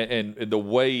 Yeah. And the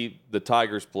way the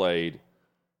Tigers played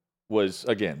was,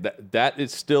 again, that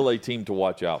is still a team to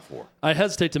watch out for. I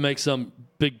hesitate to make some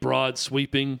big, broad,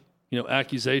 sweeping,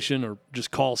 accusation or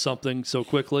just call something so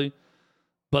quickly,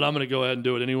 but I'm going to go ahead and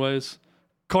do it anyways.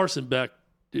 Carson Beck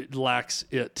lacks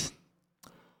it.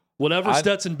 Whatever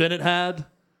Stetson Bennett had,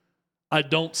 I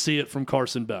don't see it from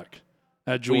Carson Beck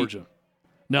at Georgia.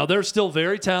 Now, they're still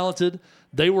very talented.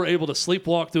 They were able to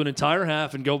sleepwalk through an entire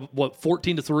half and go,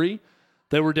 14-3?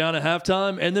 They were down at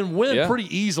halftime and then win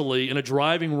pretty easily in a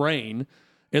driving rain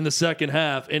in the second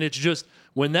half. And it's just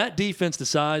when that defense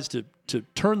decides to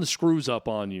turn the screws up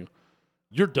on you,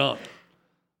 you're done.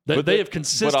 They have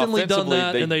consistently done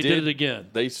that, and they did it again.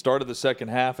 They started the second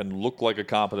half and looked like a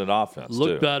competent offense.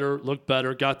 Looked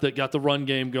better. Got the run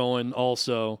game going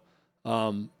also.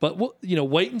 But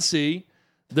wait and see.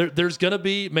 There's going to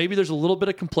be maybe there's a little bit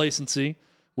of complacency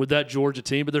with that Georgia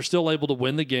team, but they're still able to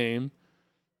win the game.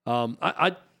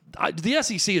 The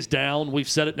SEC is down. We've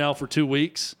said it now for 2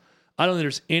 weeks. I don't think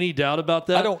there's any doubt about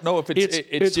that. I don't know if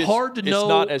it's just, hard to know. It's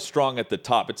not as strong at the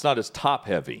top. It's not as top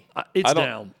heavy. It's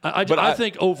down. I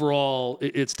think overall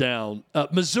it's down.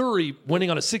 Missouri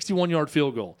winning on a 61-yard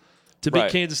field goal to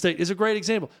beat Kansas State is a great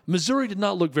example. Missouri did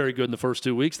not look very good in the first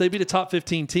 2 weeks. They beat a top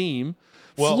 15 team.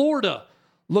 Florida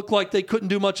looked like they couldn't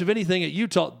do much of anything at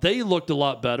Utah. They looked a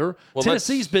lot better.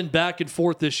 Tennessee's been back and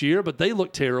forth this year, but they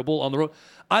look terrible on the road.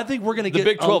 I think we're going to get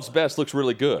the Big 12's best looks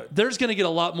really good. There's going to get a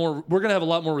lot more. We're going to have a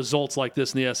lot more results like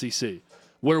this in the SEC,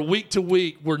 where week to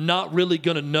week we're not really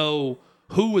going to know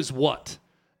who is what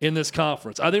in this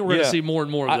conference. I think we're going to see more and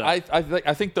more of that.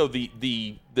 I think though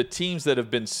the teams that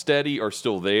have been steady are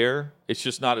still there. It's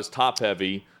just not as top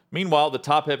heavy. Meanwhile, the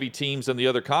top heavy teams in the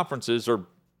other conferences are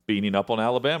beating up on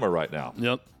Alabama right now.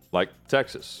 Yep. Like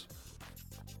Texas.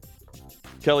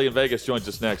 Kelly in Vegas joins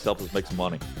us next. Help us make some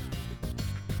money.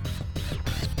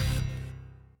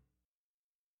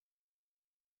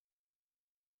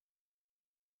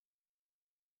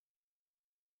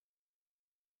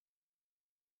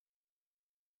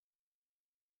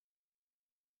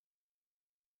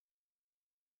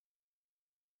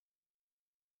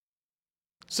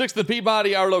 Sixth and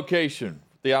Peabody, our location.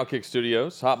 The Outkick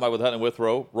Studios. Hot Mic with Hutton and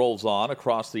Withrow rolls on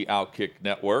across the Outkick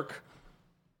network.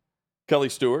 Kelly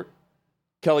Stewart,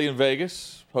 Kelly in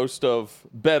Vegas, host of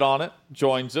Bet On It,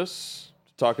 joins us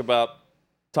to talk about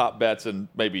top bets and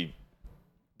maybe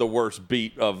the worst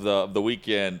beat of the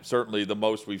weekend. Certainly the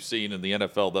most we've seen in the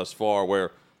NFL thus far,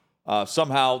 where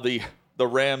somehow the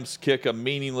Rams kick a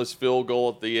meaningless field goal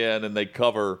at the end and they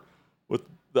cover with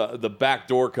the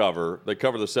backdoor cover. They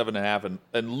cover the 7.5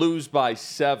 and lose by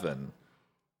 7.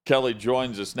 Kelly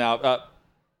joins us now.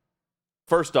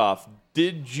 First off,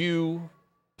 did you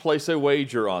place a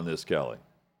wager on this, Kelly?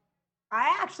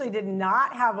 I actually did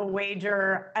not have a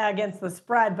wager against the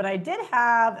spread, but I did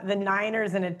have the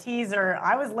Niners in a teaser.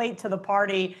 I was late to the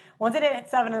party. Once it hit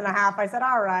 7.5, I said,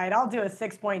 all right, I'll do a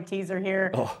 6-point teaser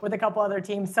here with a couple other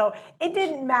teams. So it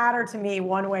didn't matter to me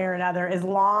one way or another as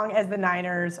long as the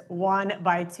Niners won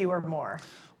by 2 or more.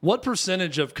 What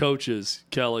percentage of coaches,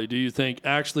 Kelly, do you think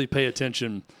actually pay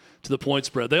attention to the point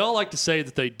spread? They all like to say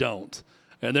that they don't,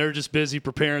 and they're just busy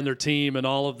preparing their team and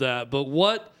all of that. But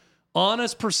what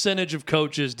honest percentage of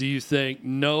coaches do you think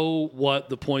know what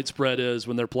the point spread is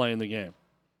when they're playing the game?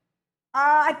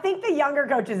 I think the younger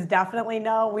coaches definitely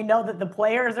know. We know that the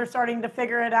players are starting to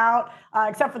figure it out,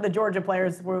 except for the Georgia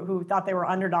players who thought they were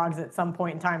underdogs at some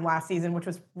point in time last season, which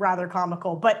was rather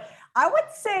comical. But I would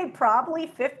say probably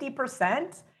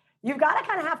 50% you've got to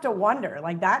kind of have to wonder,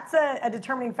 like that's a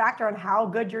determining factor on how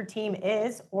good your team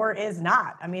is or is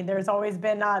not. I mean, there's always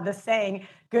been the saying,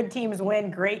 good teams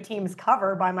win, great teams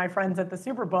cover by my friends at the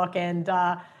Superbook. And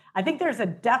I think there's a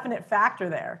definite factor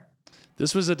there.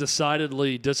 This was a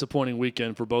decidedly disappointing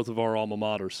weekend for both of our alma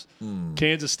maters.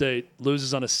 Kansas State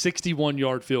loses on a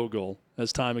 61-yard field goal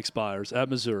as time expires at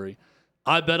Missouri.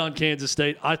 I bet on Kansas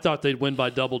State. I thought they'd win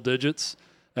by double digits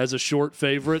as a short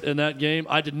favorite in that game.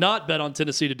 I did not bet on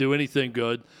Tennessee to do anything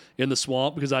good in the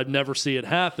Swamp because I'd never see it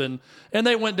happen. And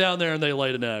they went down there and they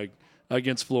laid an egg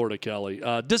against Florida, Kelly.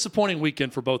 Disappointing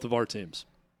weekend for both of our teams.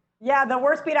 Yeah, the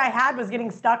worst beat I had was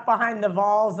getting stuck behind the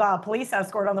Vols police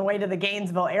escort on the way to the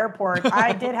Gainesville airport.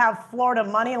 I did have Florida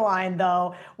money line,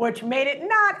 though, which made it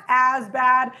not as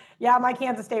bad. Yeah, my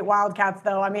Kansas State Wildcats,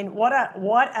 though. I mean, what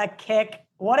a kick.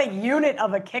 What a unit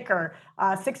of a kicker.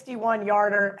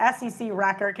 61-yarder, SEC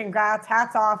record. Congrats.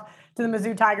 Hats off to the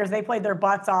Mizzou Tigers. They played their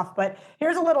butts off. But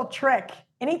here's a little trick.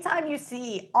 Anytime you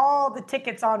see all the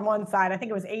tickets on one side, I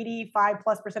think it was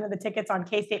 85+% of the tickets on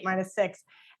K-State -6.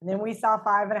 And then we saw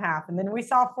 5.5, and then we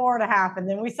saw 4.5, and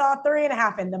then we saw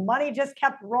 3.5, and the money just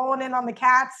kept rolling in on the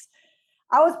Cats.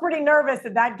 I was pretty nervous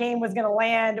that game was going to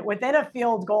land within a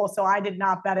field goal, so I did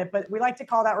not bet it. But we like to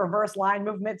call that reverse line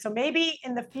movement. So maybe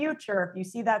in the future, if you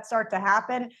see that start to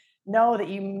happen, know that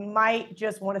you might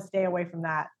just want to stay away from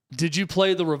that. Did you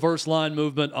play the reverse line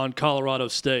movement on Colorado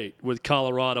State with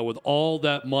Colorado with all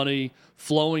that money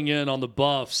flowing in on the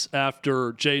Buffs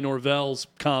after Jay Norvell's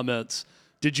comments?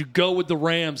 Did you go with the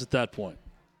Rams at that point?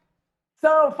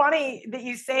 So funny that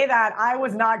you say that. I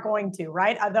was not going to,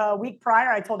 right? The week prior,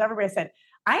 I told everybody, I said,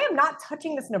 I am not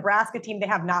touching this Nebraska team. They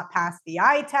have not passed the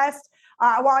eye test.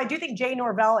 While I do think Jay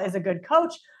Norvell is a good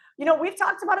coach, we've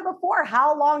talked about it before.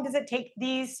 How long does it take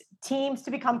these teams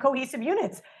to become cohesive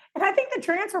units? And I think the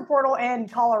transfer portal in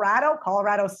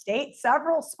Colorado State,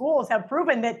 several schools have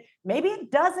proven that maybe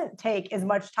it doesn't take as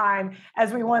much time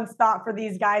as we once thought for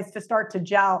these guys to start to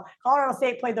gel. Colorado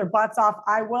State played their butts off.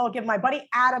 I will give my buddy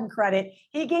Adam credit.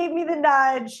 He gave me the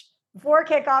nudge before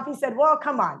kickoff. He said, well,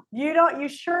 come on. You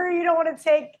sure you don't want to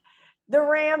take the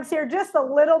Rams here? Just a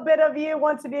little bit of you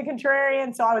wants to be a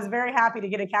contrarian. So I was very happy to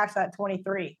get a cash that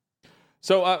 23.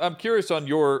 So I'm curious on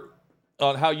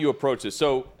how you approach this.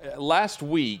 So last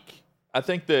week, I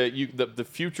think the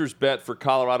futures bet for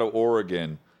Colorado,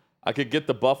 Oregon, I could get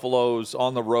the Buffaloes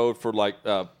on the road for like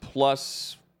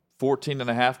plus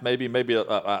 14.5, maybe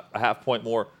a half point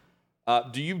more.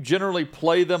 Do you generally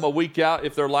play them a week out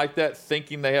if they're like that,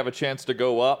 thinking they have a chance to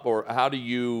go up? Or how do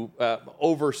you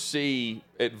oversee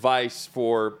advice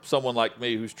for someone like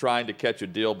me who's trying to catch a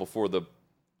deal before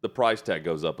the price tag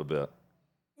goes up a bit?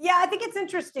 Yeah, I think it's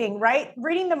interesting, right?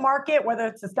 Reading the market, whether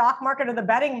it's the stock market or the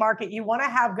betting market, you want to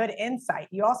have good insight.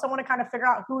 You also want to kind of figure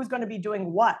out who's going to be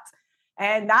doing what.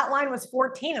 And that line was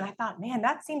 14. And I thought, man,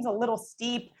 that seems a little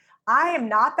steep. I am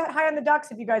not that high on the Ducks.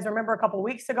 If you guys remember a couple of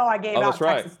weeks ago, I gave out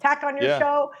Texas Tech on your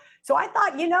show. So I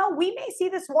thought, we may see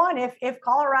this one if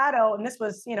Colorado, and this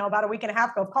was, about a week and a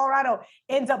half ago, if Colorado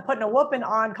ends up putting a whooping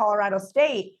on Colorado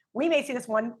State, we may see this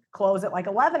one close at like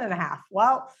 11.5.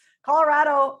 Well,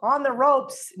 Colorado on the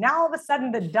ropes. Now all of a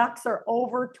sudden the Ducks are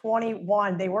over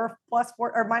 21. They were minus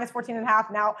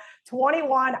 14.5. Now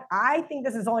 21. I think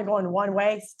this is only going one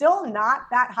way. Still not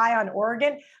that high on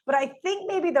Oregon, but I think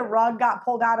maybe the rug got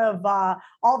pulled out of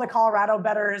all the Colorado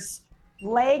bettors'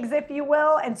 legs, if you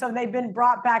will. And so they've been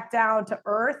brought back down to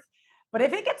earth. But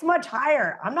if it gets much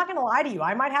higher, I'm not going to lie to you.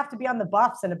 I might have to be on the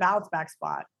Buffs in a bounce back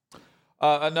spot.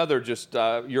 Another just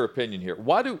your opinion here.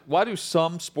 Why do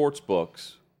some sports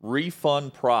books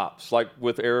refund props, like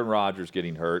with Aaron Rodgers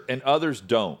getting hurt, and others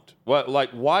don't?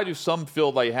 Why do some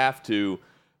feel they have to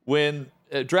when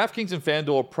DraftKings and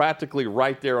FanDuel are practically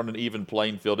right there on an even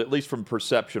playing field, at least from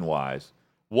perception-wise?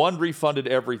 One refunded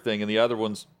everything, and the other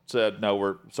ones said, no,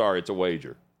 we're sorry, it's a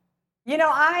wager.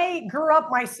 I grew up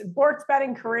my sports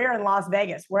betting career in Las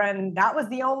Vegas, when that was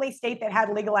the only state that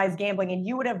had legalized gambling, and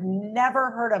you would have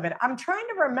never heard of it. I'm trying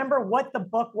to remember what the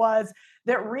book was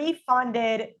that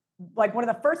refunded. Like one of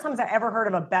the first times I ever heard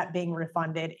of a bet being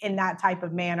refunded in that type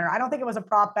of manner. I don't think it was a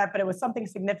prop bet, but it was something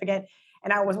significant.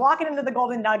 And I was walking into the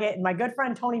Golden Nugget, and my good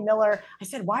friend Tony Miller, I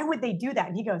said, why would they do that?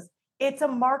 And he goes, it's a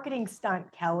marketing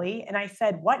stunt, Kelly. And I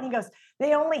said, what? And he goes,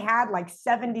 they only had like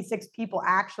 76 people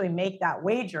actually make that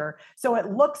wager. So it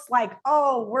looks like,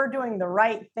 oh, we're doing the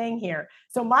right thing here.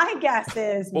 So my guess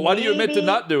is, well, why do you admit to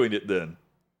not doing it then?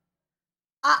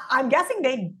 I'm guessing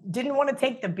they didn't want to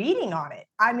take the beating on it.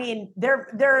 I mean,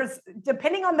 there's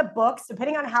depending on the books,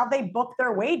 depending on how they book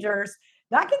their wagers,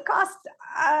 that can cost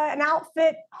an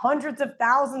outfit hundreds of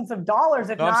thousands of dollars.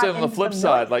 If No, not I'm saying on the flip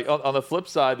side, millions. like on the flip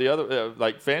side, the other,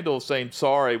 like FanDuel saying,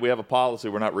 sorry, we have a policy,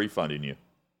 we're not refunding you.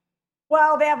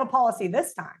 Well, they have a policy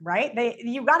this time, right?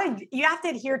 You have to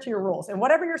adhere to your rules, and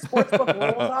whatever your sportsbook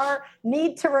rules are,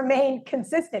 need to remain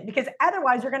consistent, because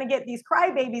otherwise you're going to get these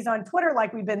crybabies on Twitter,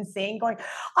 like we've been seeing, going,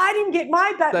 "I didn't get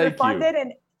my bet refunded,"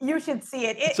 and you should see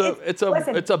it. It's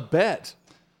a bet.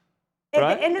 At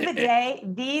right? the end of the day,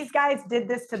 these guys did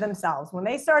this to themselves. When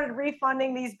they started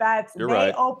refunding these bets,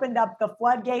 they opened up the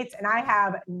floodgates, and I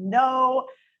have no.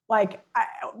 I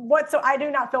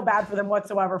do not feel bad for them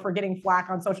whatsoever for getting flack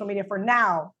on social media for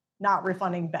now not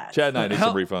refunding bets. Chad and I need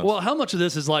some refunds. Well, how much of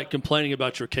this is like complaining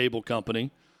about your cable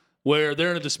company, where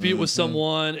they're in a dispute with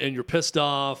someone and you're pissed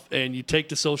off and you take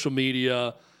to social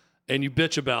media and you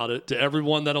bitch about it to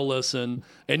everyone that'll listen,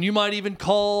 and you might even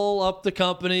call up the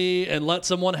company and let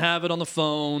someone have it on the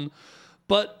phone.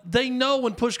 But they know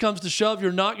when push comes to shove,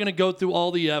 you're not going to go through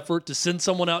all the effort to send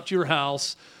someone out to your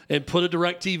house and put a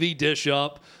DirecTV dish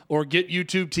up or get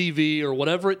YouTube TV or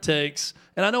whatever it takes.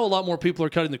 And I know a lot more people are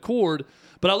cutting the cord,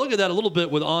 but I look at that a little bit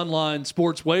with online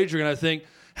sports wagering, and I think,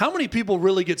 how many people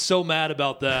really get so mad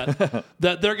about that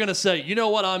that they're going to say, you know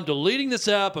what, I'm deleting this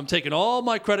app, I'm taking all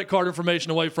my credit card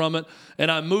information away from it, and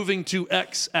I'm moving to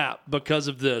X app because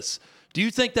of this? Do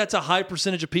you think that's a high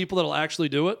percentage of people that'll actually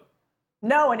do it?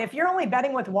 No, and if you're only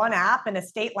betting with one app in a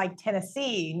state like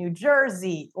Tennessee, New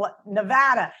Jersey,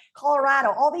 Nevada,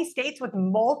 Colorado, all these states with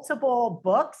multiple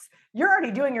books, you're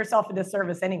already doing yourself a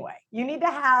disservice anyway. You need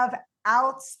to have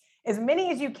outs, as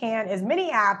many as you can, as many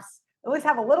apps, at least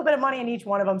have a little bit of money in each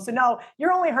one of them. So no,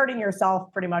 you're only hurting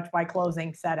yourself pretty much by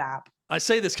closing said app. I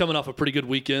say this coming off a pretty good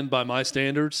weekend by my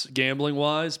standards,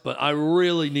 gambling-wise, but I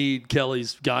really need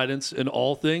Kelly's guidance in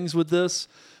all things with this,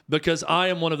 because I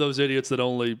am one of those idiots that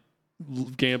only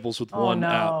gambles with one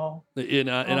app, and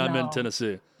I'm in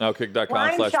Tennessee. Now,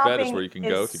 kick.com/bet is where you can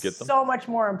go to get them. So much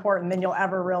more important than you'll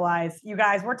ever realize. You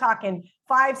guys, we're talking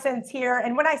 5 cents here.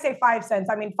 And when I say 5 cents,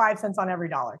 I mean 5 cents on every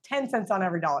dollar, 10 cents on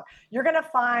every dollar. You're going to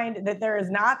find that there is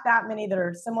not that many that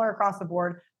are similar across the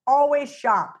board. Always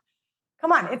shop.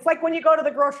 Come on. It's like when you go to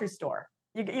the grocery store.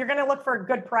 You're going to look for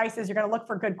good prices. You're going to look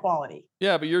for good quality.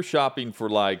 Yeah, but you're shopping for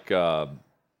like,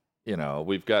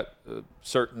 we've got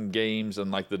certain games on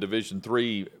like the Division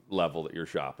III level that you're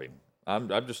shopping. I'm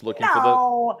just looking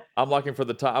I'm looking for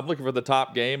the top. I'm looking for the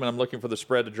top game, and I'm looking for the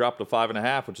spread to drop to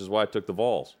 5.5, which is why I took the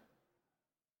Vols.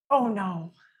 Oh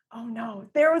no.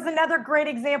 There was another great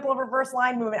example of reverse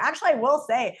line movement. Actually, I will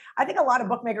say, I think a lot of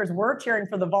bookmakers were cheering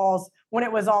for the Vols when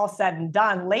it was all said and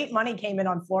done. Late money came in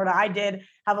on Florida. I did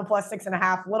have a plus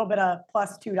 6.5, a little bit of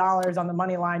plus $2 on the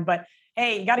money line, but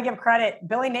hey, you got to give credit.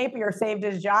 Billy Napier saved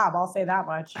his job. I'll say that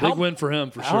much. Big win for him,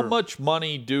 for sure. How much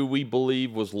money do we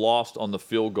believe was lost on the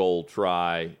field goal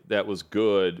try that was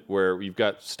good, where you've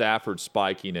got Stafford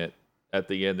spiking it at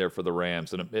the end there for the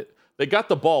Rams? And they got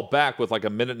the ball back with like a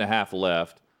minute and a half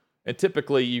left. And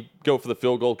typically you go for the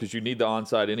field goal because you need the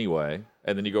onside anyway,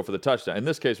 and then you go for the touchdown. In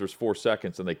this case, it was 4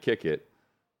 seconds, and they kick it.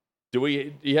 Do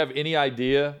you have any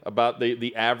idea about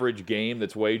the average game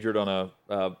that's wagered on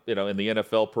in the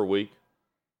NFL per week?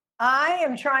 I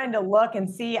am trying to look and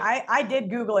see. I did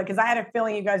Google it because I had a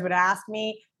feeling you guys would ask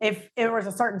me if there was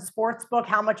a certain sports book,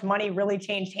 how much money really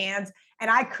changed hands. And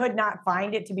I could not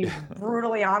find it, to be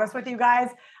brutally honest with you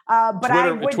guys.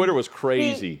 But Twitter was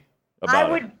crazy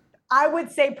about it. I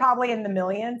would say probably in the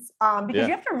millions, because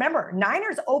you have to remember,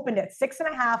 Niners opened at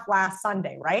 6.5 last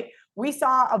Sunday, right? We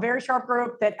saw a very sharp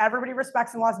group that everybody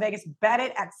respects in Las Vegas bet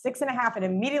it at 6.5 and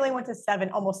immediately went to 7,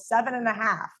 almost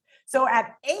 7.5. So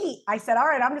at 8, I said, all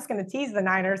right, I'm just going to tease the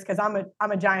Niners because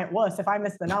I'm a giant wuss. If I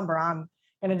miss the number, I'm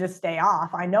going to just stay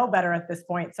off. I know better at this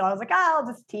point. So I was like, I'll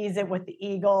just tease it with the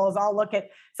Eagles. I'll look at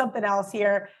something else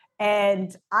here.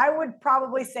 And I would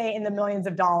probably say in the millions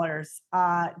of dollars,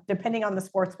 depending on the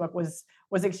sports book, was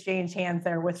exchanged hands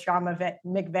there with Sean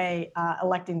McVay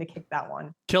electing to kick that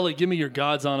one. Kelly, give me your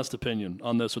God's honest opinion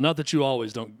on this one. Not that you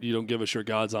always don't give us your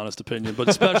God's honest opinion, but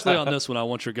especially on this one, I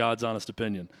want your God's honest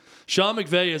opinion. Sean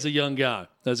McVay is a young guy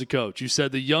as a coach. You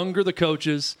said the younger the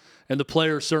coaches and the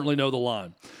players certainly know the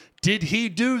line. Did he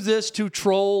do this to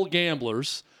troll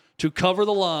gamblers, to cover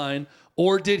the line,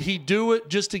 or did he do it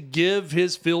just to give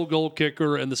his field goal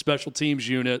kicker and the special teams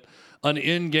unit an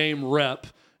in-game rep,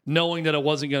 knowing that it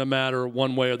wasn't going to matter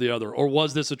one way or the other? Or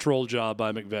was this a troll job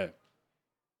by McVay?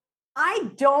 I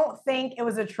don't think it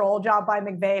was a troll job by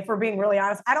McVay, if we're being really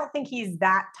honest. I don't think he's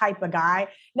that type of guy.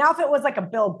 Now, if it was like a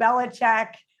Bill Belichick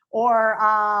or,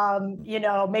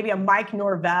 maybe a Mike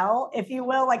Norvell, if you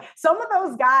will. Like some of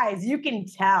those guys, you can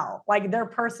tell like their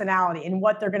personality and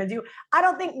what they're going to do. I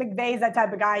don't think McVay's that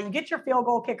type of guy. You get your field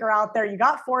goal kicker out there. You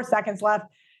got 4 seconds left.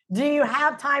 Do you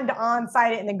have time to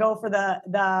onside it and then go for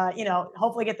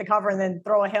hopefully get the cover and then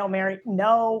throw a Hail Mary?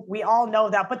 No, we all know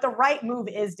that. But the right move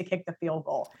is to kick the field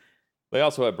goal. They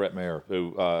also have Brett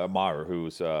Maher,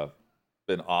 who's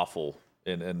been awful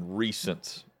in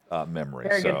recent memory.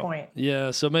 Very good point.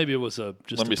 Yeah, so maybe it was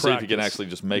Let me see if you can actually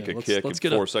just make a kick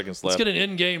in 4 seconds left. Let's get an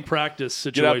in-game practice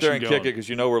situation Get out there and going. kick it because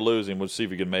you know we're losing. We'll see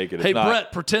if you can make it. Hey,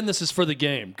 Brett, pretend this is for the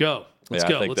game. Go. Let's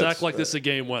go. Let's act like this is a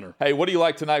game winner. Hey, what do you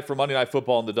like tonight for Monday Night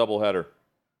Football in the doubleheader?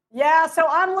 Yeah, so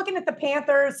I'm looking at the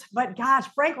Panthers, but gosh,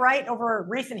 Frank Wright over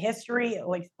recent history, at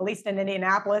least in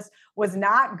Indianapolis, was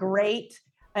not great.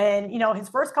 And, his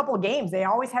first couple of games, they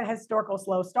always had historical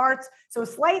slow starts. So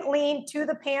slight lean to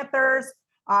the Panthers.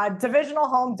 Divisional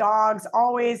home dogs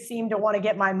always seem to want to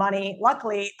get my money.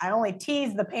 Luckily, I only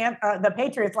teased the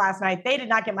Patriots last night. They did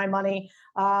not get my money.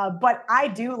 But I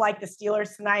do like the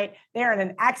Steelers tonight. They're in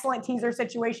an excellent teaser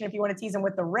situation if you want to tease them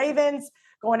with the Ravens.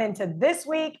 Going into this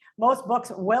week, most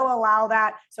books will allow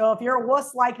that. So if you're a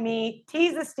wuss like me,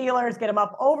 tease the Steelers, get them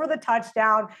up over the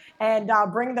touchdown, and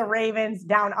bring the Ravens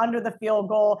down under the field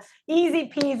goal. Easy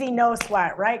peasy, no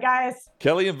sweat, right, guys?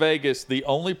 Kelly in Vegas, the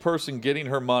only person getting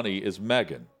her money is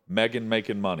Megan. Megan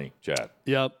making money, Chad.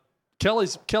 Yep.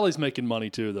 Kelly's making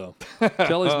money too, though.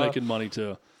 Kelly's making money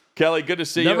too. Kelly, good to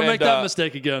see you. Never make that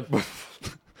mistake again.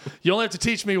 You only have to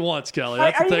teach me once, Kelly.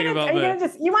 That's the thing about me.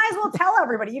 You might as well tell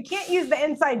everybody. You can't use the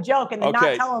inside joke and then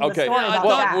not tell them the story about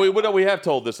that. We have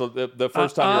told this the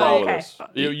first time you were on with us.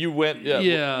 You went,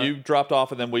 you dropped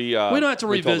off, and then we don't have to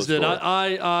revisit it.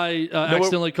 I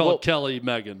accidentally called Kelly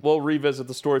Megan. We'll revisit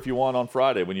the story if you want on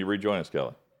Friday when you rejoin us,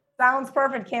 Kelly. Sounds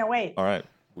perfect. Can't wait. All right.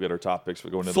 We got our top picks for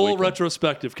going into full the weekend.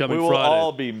 Retrospective coming Friday. We will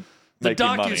all be the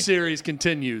docu-series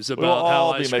continues about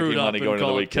how I screwed up and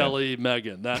called Kelly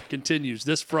Megan. That continues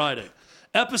this Friday.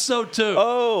 Episode 2.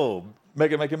 Oh,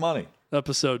 Megan making money.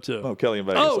 Episode 2. Oh, Kelly in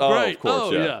Vegas. Oh, great. Of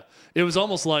course, yeah. It was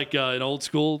almost like in old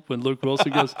school when Luke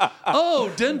Wilson goes,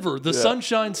 Denver, the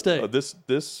Sunshine State.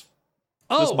 This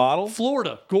model?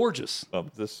 Florida, gorgeous. Oh,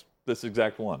 this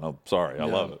exact one. Oh, sorry. I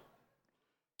love it.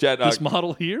 Chad, this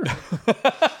model here?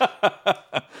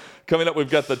 Coming up, we've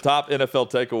got the top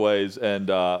NFL takeaways and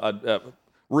a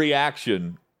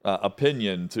reaction,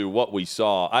 opinion to what we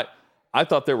saw. I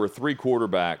thought there were 3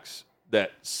 quarterbacks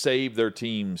that saved their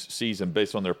team's season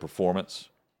based on their performance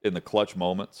in the clutch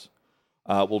moments.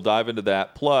 We'll dive into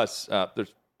that. Plus,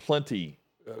 there's plenty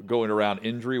going around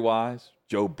injury-wise.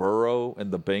 Joe Burrow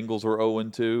and the Bengals are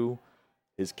 0-2.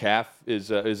 His calf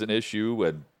is an issue,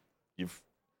 and you've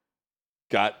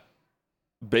got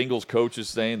Bengals coaches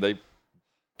saying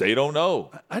they don't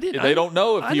know. They don't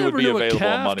know if he would be available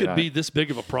on Monday night. Could be this big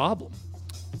of a problem.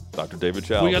 Dr. David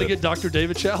Chow. We got to get Dr.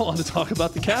 David Chow on to talk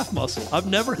about the calf muscle. I've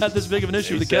never had this big of an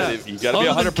issue with the calf. You got to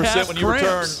be 100% when you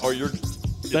return, or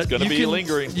it's going to be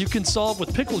lingering. You can solve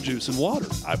with pickle juice and water.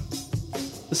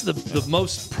 This is the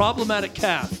most problematic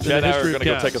calf in the history of calves. Chad and I are going to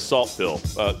go take a salt pill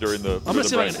during the. I'm going to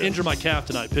see if I can injure my calf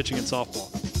tonight pitching in softball.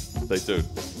 Stay tuned.